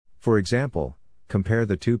For example, compare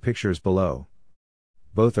the two pictures below.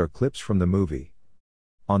 Both are clips from the movie.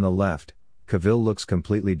 On the left, Cavill looks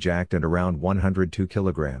completely jacked and around 102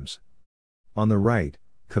 kilograms. On the right,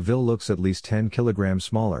 Cavill looks at least 10 kilograms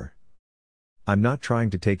smaller. I'm not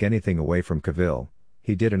trying to take anything away from Cavill,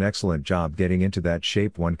 he did an excellent job getting into that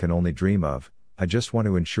shape one can only dream of. I just want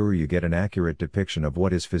to ensure you get an accurate depiction of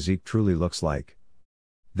what his physique truly looks like.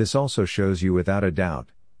 This also shows you without a doubt,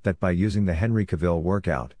 that by using the Henry Cavill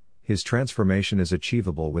workout, his transformation is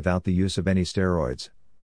achievable without the use of any steroids.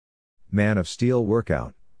 Man of Steel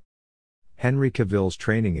Workout. Henry Cavill's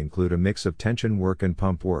training include a mix of tension work and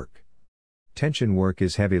pump work. Tension work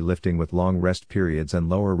is heavy lifting with long rest periods and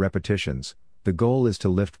lower repetitions. The goal is to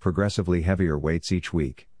lift progressively heavier weights each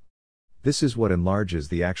week. This is what enlarges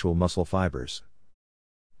the actual muscle fibers.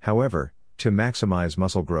 However, to maximize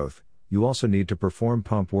muscle growth, you also need to perform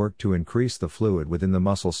pump work to increase the fluid within the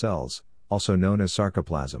muscle cells, also known as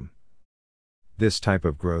sarcoplasm. This type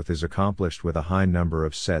of growth is accomplished with a high number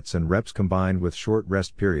of sets and reps combined with short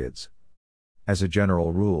rest periods. As a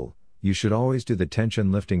general rule, you should always do the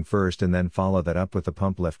tension lifting first and then follow that up with the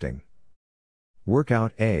pump lifting.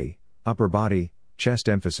 Workout A, Upper Body, Chest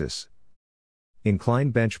Emphasis. Incline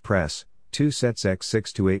bench press, 2 sets x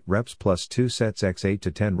 6 to 8 reps plus 2 sets x 8 to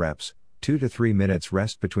 10 reps, 2 to 3 minutes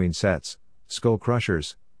rest between sets. Skull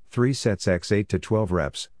crushers, 3 sets x 8 to 12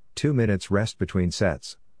 reps, 2 minutes rest between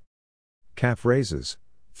sets. Calf raises,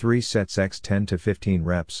 3 sets x 10 to 15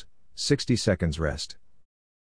 reps, 60 seconds rest.